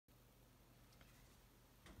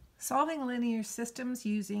Solving linear systems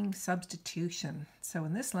using substitution. So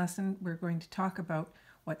in this lesson, we're going to talk about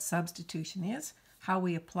what substitution is, how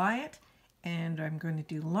we apply it, and I'm going to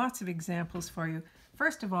do lots of examples for you.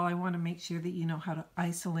 First of all, I want to make sure that you know how to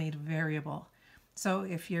isolate a variable. So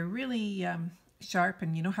if you're really sharp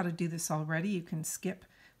and you know how to do this already, you can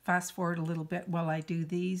fast forward a little bit while I do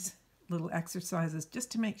these little exercises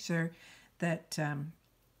just to make sure that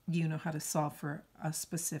you know how to solve for a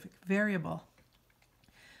specific variable.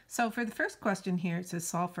 So for the first question here, it says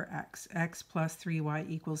solve for x plus 3y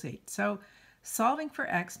equals 8. So solving for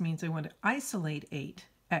x means I want to isolate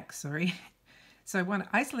x. So I want to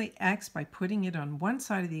isolate x by putting it on one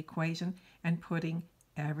side of the equation and putting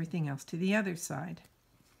everything else to the other side.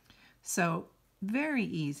 So very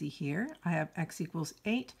easy here. I have x equals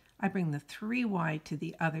 8. I bring the 3y to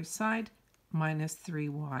the other side, minus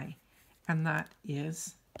 3y. And that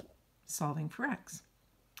is solving for x.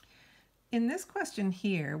 In this question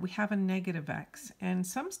here, we have a negative x, and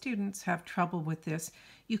some students have trouble with this.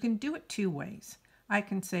 You can do it two ways. I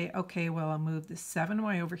can say, okay, well, I'll move the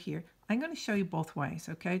 7y over here. I'm going to show you both ways,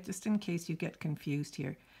 okay, just in case you get confused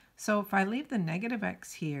here. So if I leave the negative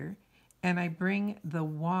x here and I bring the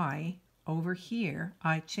y over here,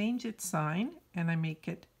 I change its sign and I make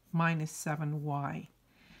it minus 7y.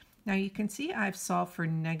 Now you can see I've solved for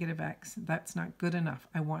negative x. That's not good enough.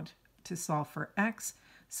 I want to solve for x.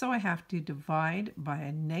 So I have to divide by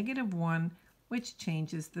a negative 1, which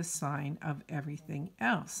changes the sign of everything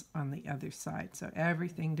else on the other side. So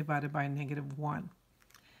everything divided by a negative 1.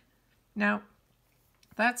 Now,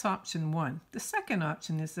 that's option 1. The second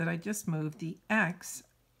option is that I just move the x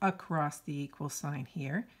across the equal sign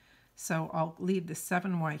here. So I'll leave the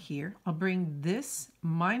 7y here. I'll bring this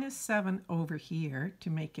minus 7 over here to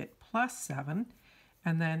make it plus 7,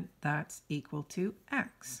 and then that's equal to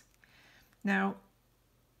x. Now,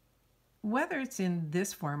 whether it's in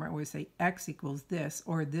this form, or we say x equals this,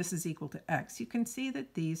 or this is equal to x, you can see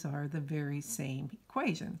that these are the very same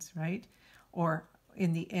equations, right? Or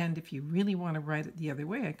in the end, if you really want to write it the other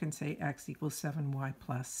way, I can say x equals 7y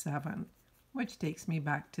plus 7, which takes me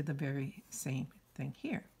back to the very same thing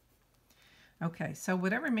here. Okay, so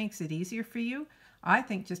whatever makes it easier for you, I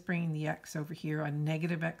think just bringing the x over here, a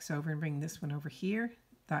negative x over, and bringing this one over here,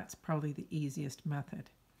 that's probably the easiest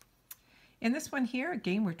method. In this one here,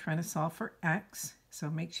 again, we're trying to solve for x, so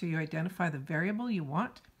make sure you identify the variable you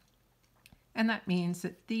want. And that means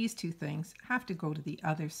that these two things have to go to the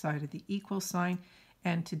other side of the equal sign.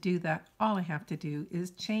 And to do that, all I have to do is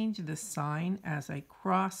change the sign as I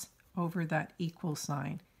cross over that equal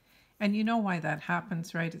sign. And you know why that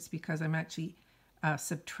happens, right? It's because I'm actually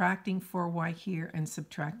subtracting 4y here and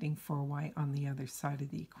subtracting 4y on the other side of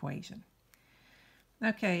the equation.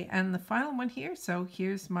 Okay, and the final one here, so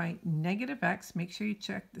here's my negative x. Make sure you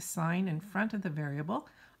check the sign in front of the variable.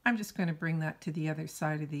 I'm just going to bring that to the other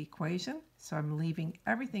side of the equation. So I'm leaving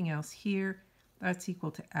everything else here. That's equal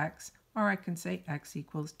to x, or I can say x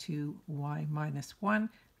equals 2y minus 1.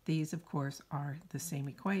 These, of course, are the same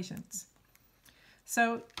equations.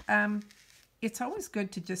 So it's always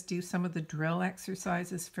good to just do some of the drill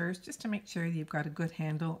exercises first, just to make sure you've got a good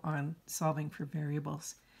handle on solving for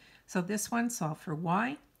variables. So this one, solve for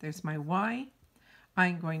y. There's my y.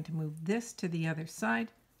 I'm going to move this to the other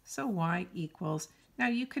side. So y equals, now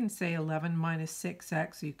you can say 11 minus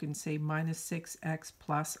 6x, or you can say minus 6x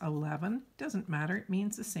plus 11. Doesn't matter, it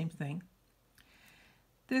means the same thing.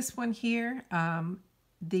 This one here,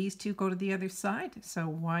 these two go to the other side. So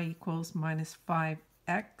y equals minus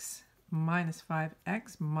 5x minus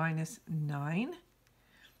 9.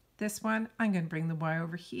 This one, I'm going to bring the y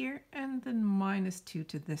over here and then minus 2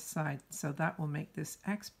 to this side. So that will make this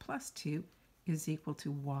x plus 2 is equal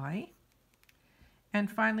to y.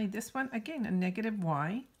 And finally, this one, again, a negative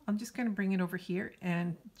y. I'm just going to bring it over here,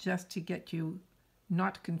 and just to get you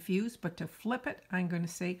not confused, but to flip it, I'm going to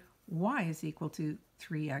say y is equal to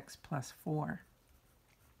 3x plus 4.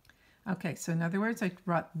 Okay, so in other words, I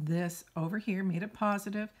brought this over here, made it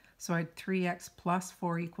positive. So I had 3x plus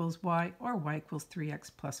 4 equals y, or y equals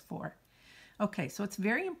 3x plus 4. Okay, so it's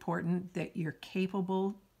very important that you're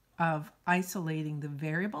capable of isolating the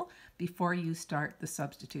variable before you start the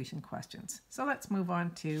substitution questions. So let's move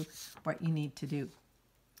on to what you need to do.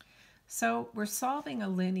 So we're solving a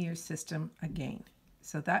linear system again.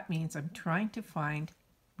 So that means I'm trying to find,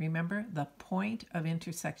 remember, the point of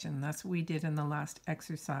intersection. That's what we did in the last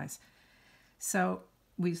exercise. So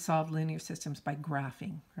we solve linear systems by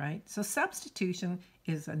graphing, right? So substitution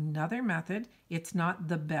is another method. It's not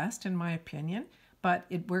the best in my opinion, but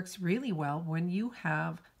it works really well when you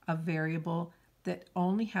have a variable that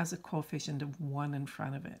only has a coefficient of 1 in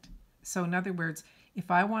front of it. So in other words,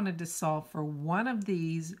 if I wanted to solve for one of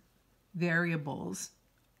these variables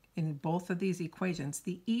in both of these equations,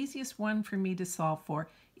 the easiest one for me to solve for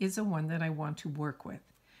is the one that I want to work with.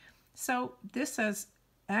 So this says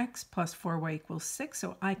x plus 4y equals 6,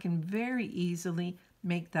 so I can very easily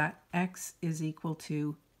make that x is equal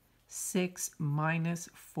to 6 minus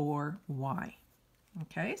 4y.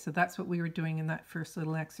 Okay, so that's what we were doing in that first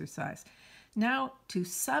little exercise. Now to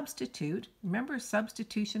substitute, remember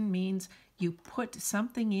substitution means you put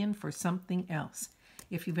something in for something else.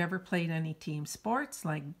 If you've ever played any team sports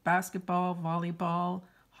like basketball, volleyball,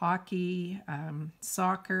 hockey,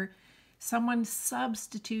 soccer, someone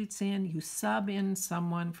substitutes in, you sub in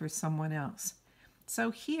someone for someone else.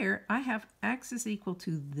 So here I have x is equal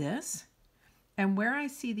to this, and where I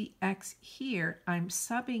see the x here, I'm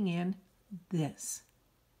subbing in this.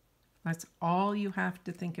 That's all you have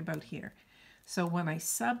to think about here. So when I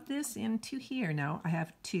sub this into here now, I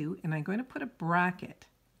have 2, and I'm going to put a bracket.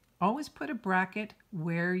 Always put a bracket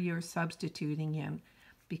where you're substituting in,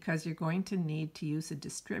 because you're going to need to use a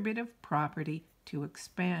distributive property to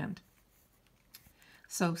expand.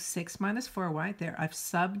 So 6 minus 4y, there I've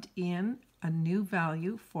subbed in a new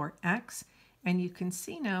value for x, and you can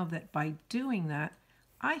see now that by doing that,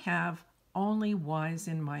 I have only y's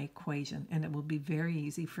in my equation, and it will be very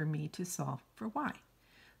easy for me to solve for y.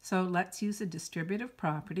 So let's use a distributive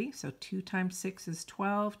property. So 2 times 6 is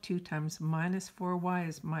 12, 2 times minus 4y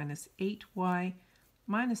is minus 8y,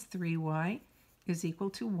 minus 3y is equal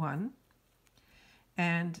to 1.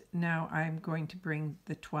 And now I'm going to bring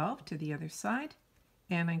the 12 to the other side,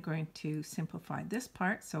 and I'm going to simplify this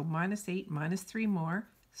part. So minus 8 minus 3 more,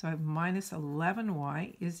 so I have minus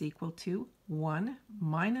 11y is equal to 1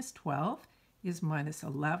 minus 12 is minus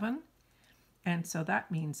 11. And so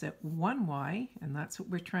that means that 1y, and that's what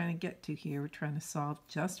we're trying to get to here, we're trying to solve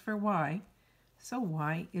just for y, so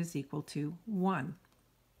y is equal to 1.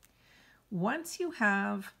 Once you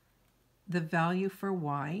have the value for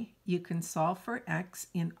y, you can solve for x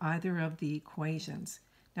in either of the equations.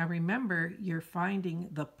 Now remember, you're finding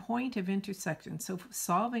the point of intersection, so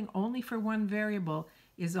solving only for one variable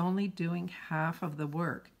is only doing half of the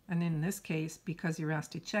work. And in this case, because you're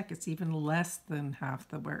asked to check, it's even less than half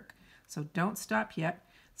the work. So don't stop yet.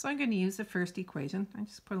 So I'm going to use the first equation. I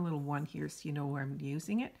just put a little 1 here so you know where I'm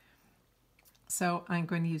using it. So I'm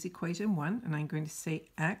going to use equation 1, and I'm going to say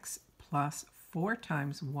x plus 4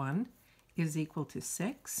 times 1 is equal to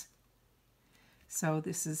 6. So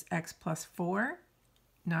this is x plus 4.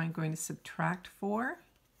 Now I'm going to subtract 4,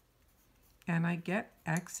 and I get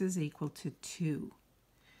x is equal to 2.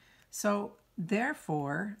 So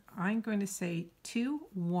therefore, I'm going to say 2,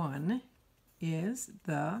 1 is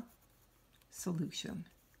the solution,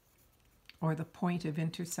 or the point of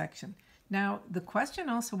intersection. Now, the question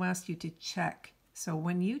also asks you to check. So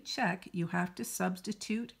when you check, you have to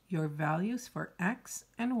substitute your values for x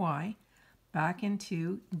and y back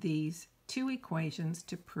into these two equations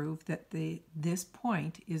to prove that this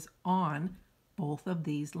point is on both of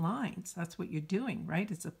these lines. That's what you're doing,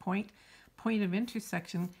 right? It's a point of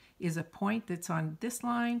intersection is a point that's on this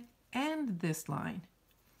line and this line.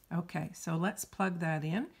 Okay, so let's plug that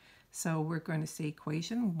in. So we're going to say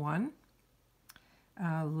equation 1,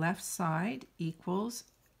 left side equals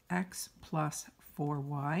x plus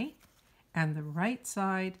 4y, and the right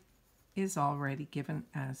side is already given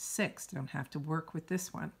as 6. Don't have to work with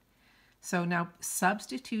this one. So now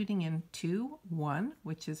substituting in 2, 1,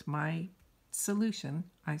 which is my solution,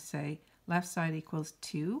 I say left side equals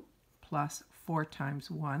 2 plus 4 times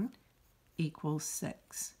 1 equals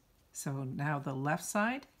 6. So now the left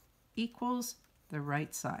side equals the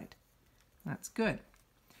right side. That's good.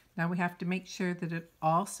 Now we have to make sure that it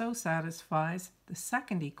also satisfies the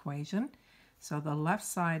second equation. So the left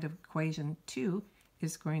side of equation 2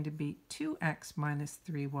 is going to be 2x minus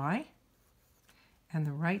 3y, and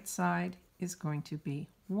the right side is going to be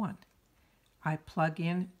 1. I plug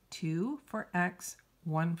in 2 for x,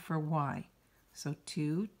 1 for y. So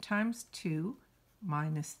 2 times 2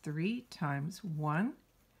 minus 3 times 1,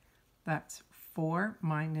 that's 4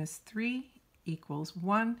 minus 3 equals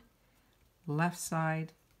 1. Left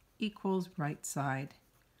side equals right side.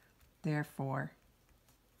 Therefore,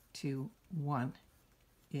 2, 1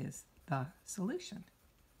 is the solution.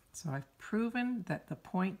 So I've proven that the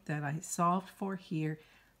point that I solved for here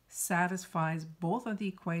satisfies both of the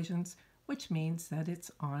equations, which means that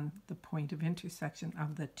it's on the point of intersection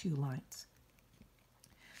of the two lines.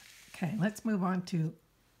 Okay, let's move on to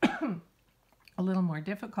a little more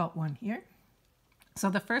difficult one here. So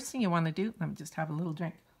the first thing you want to do, let me just have a little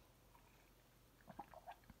drink.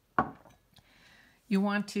 You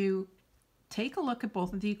want to take a look at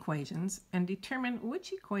both of the equations and determine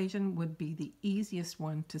which equation would be the easiest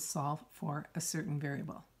one to solve for a certain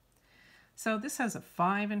variable. So this has a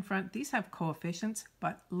 5 in front. These have coefficients,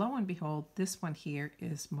 but lo and behold, this one here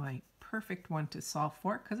is my perfect one to solve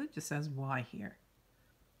for because it just says y here.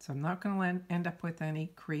 So I'm not going to end up with any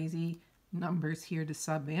crazy numbers here to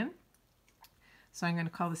sub in. So I'm going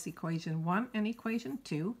to call this equation 1 and equation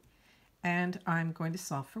 2, and I'm going to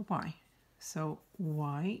solve for y. So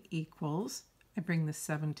y equals, I bring the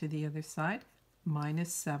 7 to the other side,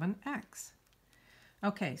 minus 7x.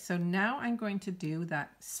 Okay, so now I'm going to do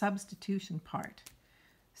that substitution part.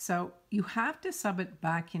 So you have to sub it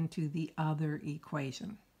back into the other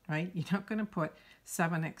equation, right? You're not going to put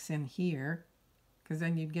 7x in here because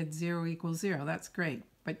then you'd get 0 equals 0. That's great,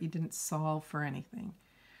 but you didn't solve for anything.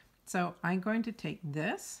 So I'm going to take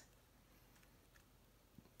this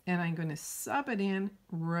and I'm going to sub it in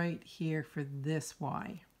right here for this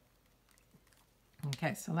y.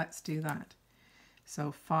 Okay, so let's do that.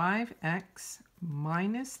 So 5x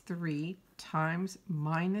minus 3 times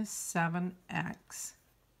minus 7x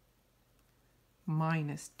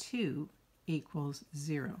minus 2 equals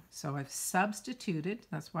 0. So I've substituted,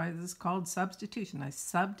 that's why this is called substitution. I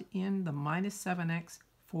subbed in the minus 7x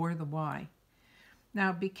for the y.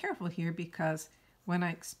 Now be careful here because when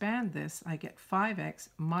I expand this, I get 5x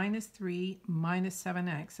minus 3 minus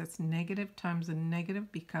 7x. That's negative times a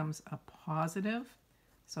negative becomes a positive.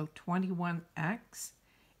 So 21x.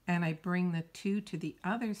 And I bring the 2 to the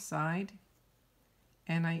other side,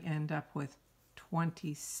 and I end up with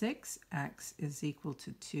 26x is equal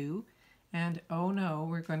to 2. And oh no,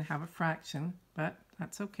 we're going to have a fraction, but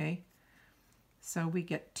that's okay. So we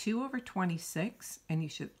get 2 over 26, and you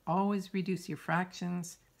should always reduce your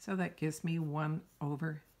fractions, so that gives me 1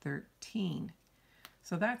 over 13.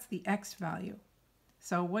 So that's the x value.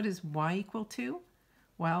 So what is y equal to?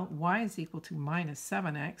 Well, y is equal to minus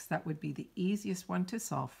 7x. That would be the easiest one to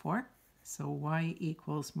solve for. So y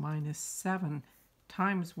equals minus 7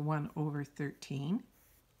 times 1 over 13.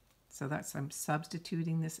 So that's, I'm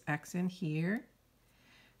substituting this x in here.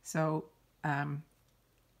 So now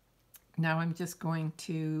I'm just going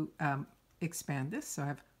to expand this. So I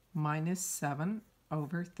have minus 7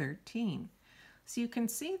 over 13. So you can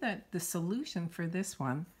see that the solution for this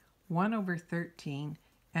one, 1 over 13,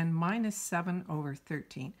 and minus 7 over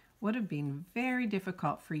 13 would have been very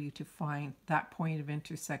difficult for you to find that point of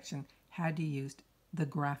intersection had you used the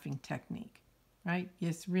graphing technique, right?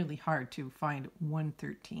 It's really hard to find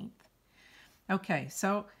 1/13. Okay,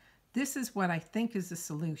 so this is what I think is the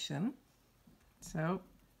solution. So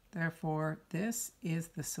therefore, this is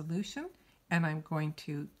the solution, and I'm going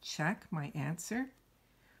to check my answer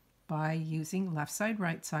by using left side,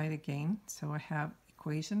 right side again. So I have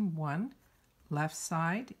equation 1. Left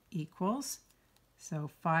side equals, so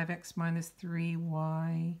 5x minus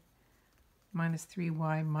 3y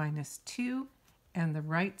minus 2, and the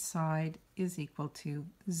right side is equal to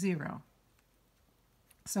 0.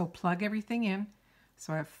 So plug everything in.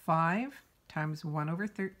 So I have 5 times 1 over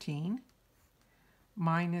 13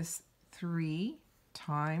 minus 3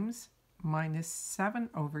 times minus 7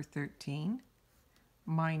 over 13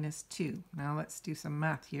 minus 2. Now let's do some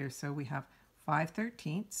math here. So we have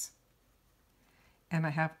 5/13. And I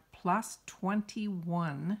have plus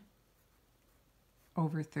 21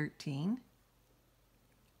 over 13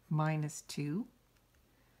 minus 2.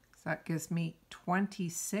 So that gives me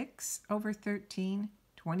 26 over 13.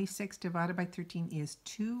 26 divided by 13 is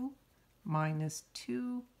 2 minus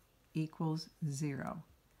 2 equals 0.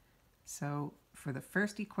 So for the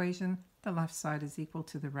first equation, the left side is equal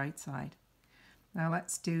to the right side. Now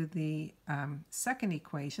let's do the second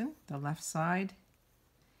equation. The left side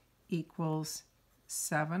equals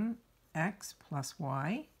 7x plus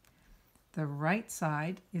y. The right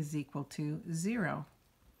side is equal to 0.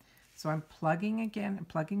 So I'm plugging again, I'm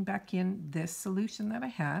plugging back in this solution that I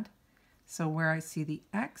had. So where I see the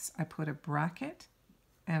x, I put a bracket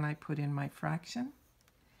and I put in my fraction,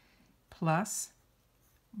 plus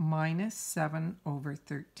minus 7 over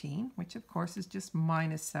 13, which of course is just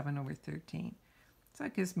minus 7 over 13. So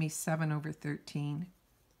that gives me 7 over 13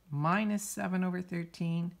 minus 7 over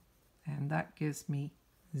 13, and that gives me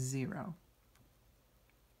 0.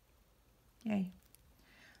 Yay.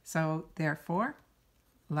 So therefore,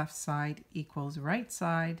 left side equals right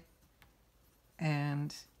side,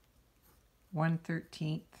 and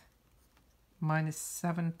 1/13 minus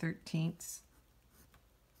 7/13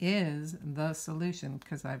 is the solution,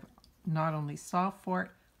 because I've not only solved for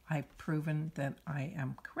it, I've proven that I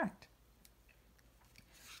am correct.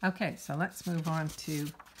 Okay, so let's move on to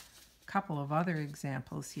a couple of other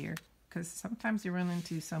examples here, because sometimes you run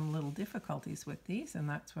into some little difficulties with these, and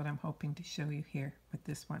that's what I'm hoping to show you here with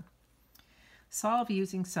this one. Solve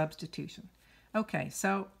using substitution. Okay,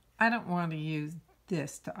 so I don't want to use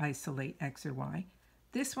this to isolate x or y.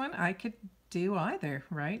 This one I could do either,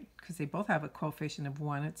 right? Because they both have a coefficient of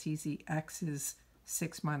 1. It's easy. X is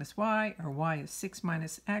 6 minus y, or y is 6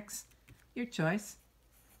 minus x. Your choice.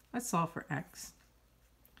 Let's solve for x.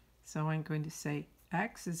 So I'm going to say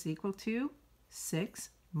x is equal to 6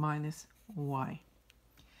 minus y.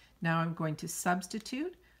 Now I'm going to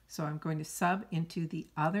substitute. So I'm going to sub into the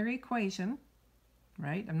other equation,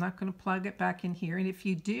 right? I'm not going to plug it back in here. And if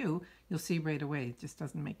you do, you'll see right away it just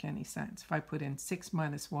doesn't make any sense. If I put in 6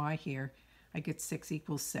 minus y here, I get 6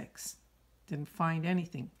 equals 6. Didn't find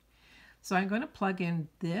anything. So I'm going to plug in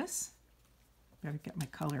this. Better get my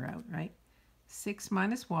color out, right? 6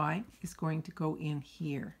 minus y is going to go in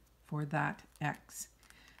here for that x.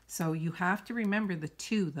 So you have to remember the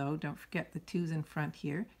 2 though. Don't forget the 2's in front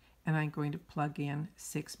here. And I'm going to plug in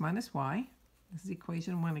 6 minus y. This is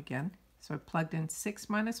equation 1 again. So I plugged in 6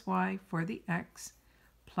 minus y for the x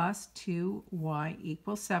plus 2y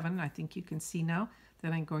equals 7. I think you can see now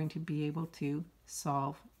that I'm going to be able to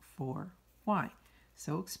solve for y.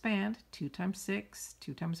 So expand. 2 times 6,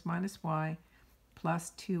 2 times minus y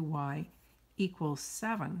plus 2y equals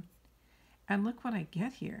 7. And look what I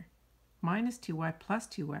get here. Minus 2y plus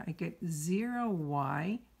 2y. I get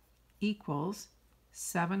 0y equals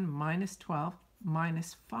 7 minus 12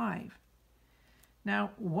 minus 5.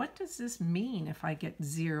 Now, what does this mean if I get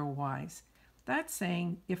 0 y's? That's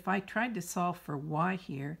saying if I tried to solve for y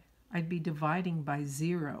here, I'd be dividing by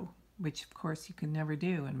 0, which of course you can never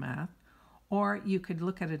do in math. Or you could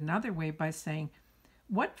look at it another way by saying,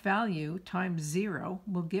 what value times 0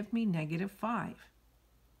 will give me negative 5?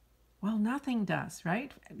 Well, nothing does,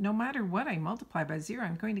 right? No matter what I multiply by 0,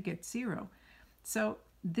 I'm going to get 0. So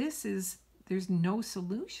there's no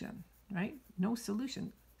solution, right? No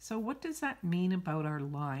solution. So what does that mean about our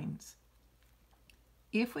lines?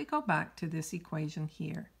 If we go back to this equation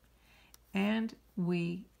here, and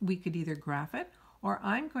we could either graph it, or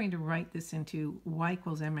I'm going to write this into y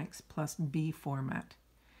equals mx plus b format.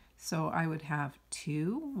 So I would have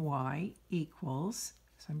 2y equals,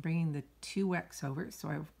 so I'm bringing the 2x over, so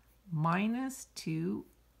I have minus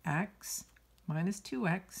 2x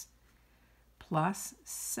plus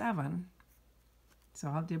 7. So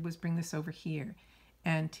all I did was bring this over here.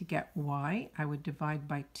 And to get y, I would divide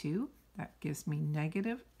by 2. That gives me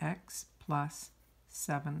negative x plus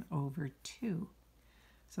 7 over 2.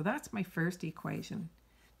 So that's my first equation.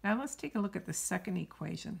 Now let's take a look at the second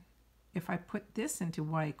equation. If I put this into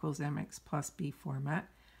y equals mx plus b format,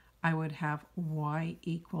 I would have y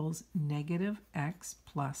equals negative x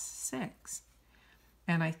plus 6.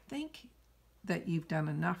 And I think that you've done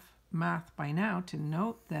enough math by now to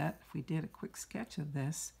note that if we did a quick sketch of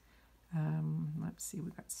this, let's see,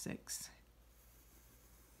 we got 6.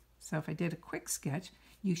 So if I did a quick sketch,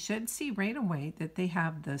 you should see right away that they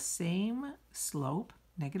have the same slope,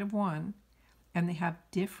 negative 1, and they have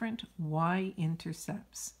different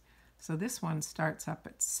y-intercepts. So this one starts up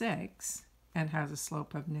at 6 and has a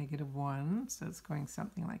slope of negative 1, so it's going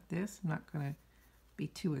something like this. I'm not going to be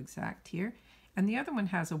too exact here. And the other one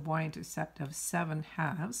has a y-intercept of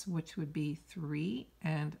 7/2, which would be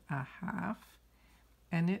 3.5,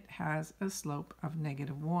 and it has a slope of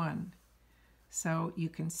negative 1. So you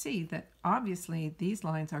can see that obviously these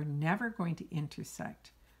lines are never going to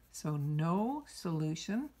intersect. So no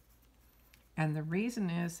solution. And the reason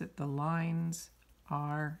is that the lines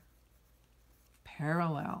are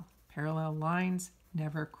parallel. Parallel lines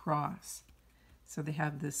never cross. So they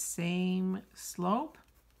have the same slope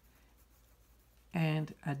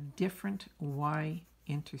and a different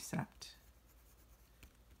y-intercept.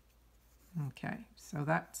 Okay, so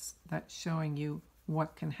that's showing you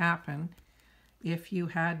what can happen if you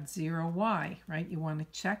had 0y, right? You want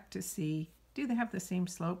to check to see, do they have the same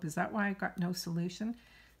slope? Is that why I got no solution?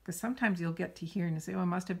 Because sometimes you'll get to here and say, oh, I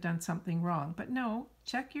must have done something wrong. But no,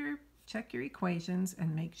 check your equations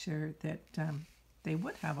and make sure that they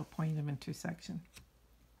would have a point of intersection.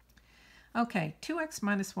 Okay, 2x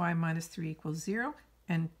minus y minus 3 equals 0,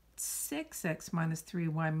 and 6x minus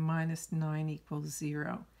 3y minus 9 equals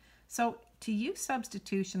 0. So to use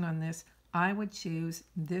substitution on this, I would choose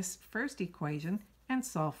this first equation and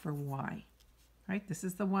solve for y. Right? This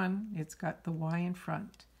is the one, it's got the y in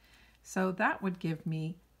front. So that would give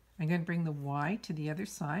me, I'm going to bring the y to the other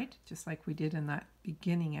side, just like we did in that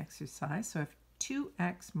beginning exercise. So if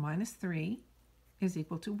 2x minus 3 is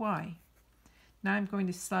equal to y. Now I'm going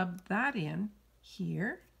to sub that in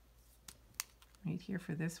here, right here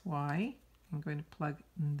for this y. I'm going to plug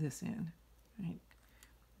this in, right?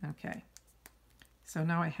 Okay. So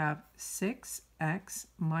now I have 6x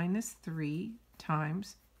minus 3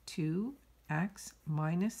 times 2x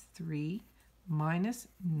minus 3 minus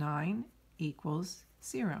 9 equals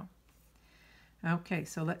 0. Okay,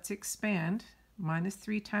 so let's expand. Minus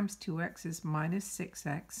 3 times 2x is minus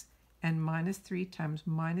 6x, and minus 3 times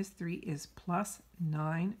minus 3 is plus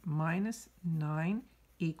 9. Minus 9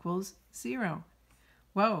 equals 0.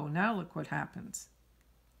 Whoa, now look what happens.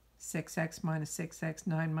 6x minus 6x,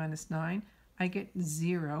 9 minus 9, I get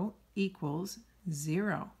 0 equals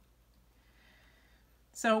 0.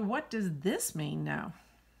 So what does this mean now?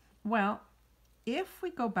 Well, if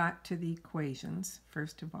we go back to the equations,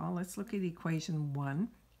 first of all, let's look at equation 1,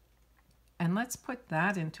 and let's put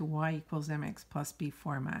that into y equals mx plus b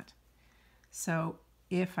format. So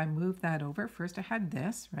if I move that over, first I had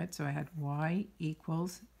this, right? So I had y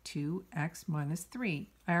equals 2x minus 3.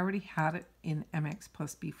 I already had it in mx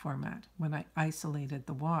plus b format when I isolated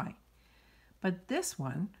the y. But this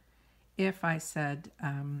one, if I said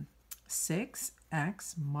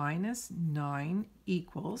 6x minus 9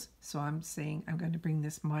 equals, so I'm saying I'm going to bring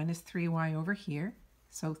this minus 3y over here,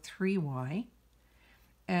 so 3y,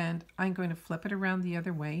 and I'm going to flip it around the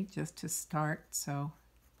other way just to start so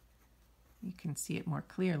you can see it more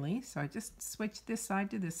clearly. So I just switch this side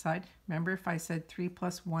to this side. Remember, if I said 3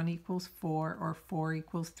 plus 1 equals 4 or 4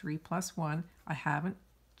 equals 3 plus 1, I haven't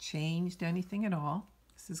changed anything at all.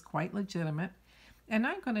 This is quite legitimate. And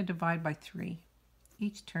I'm going to divide by 3,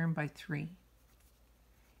 each term by 3.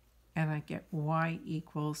 And I get y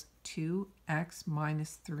equals 2x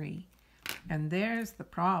minus 3. And there's the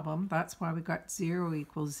problem. That's why we got 0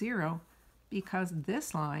 equals 0, because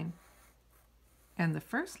this line and the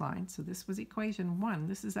first line, so this was equation 1,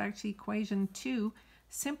 this is actually equation 2,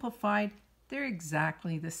 simplified, they're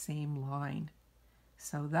exactly the same line.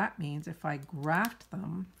 So that means if I graphed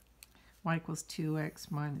them, y equals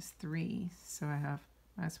 2x minus 3, so I have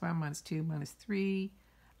minus 1 minus 2 minus 3,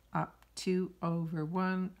 up 2 over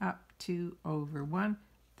 1, up 2 over 1.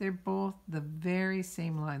 They're both the very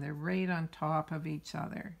same line. They're right on top of each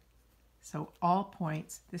other. So all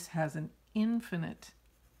points, this has an infinite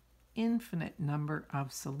number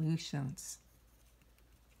of solutions.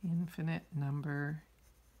 Infinite number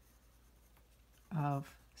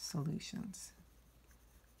of solutions.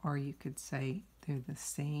 Or you could say they're the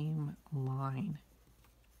same line.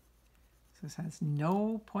 So this has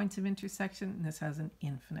no points of intersection, and this has an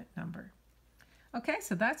infinite number. Okay,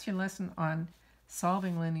 so that's your lesson on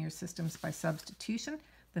solving linear systems by substitution.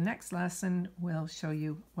 The next lesson will show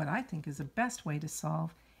you what I think is the best way to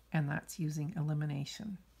solve, and that's using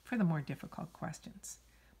elimination for the more difficult questions.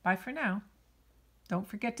 Bye for now. Don't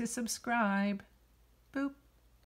forget to subscribe. Boop.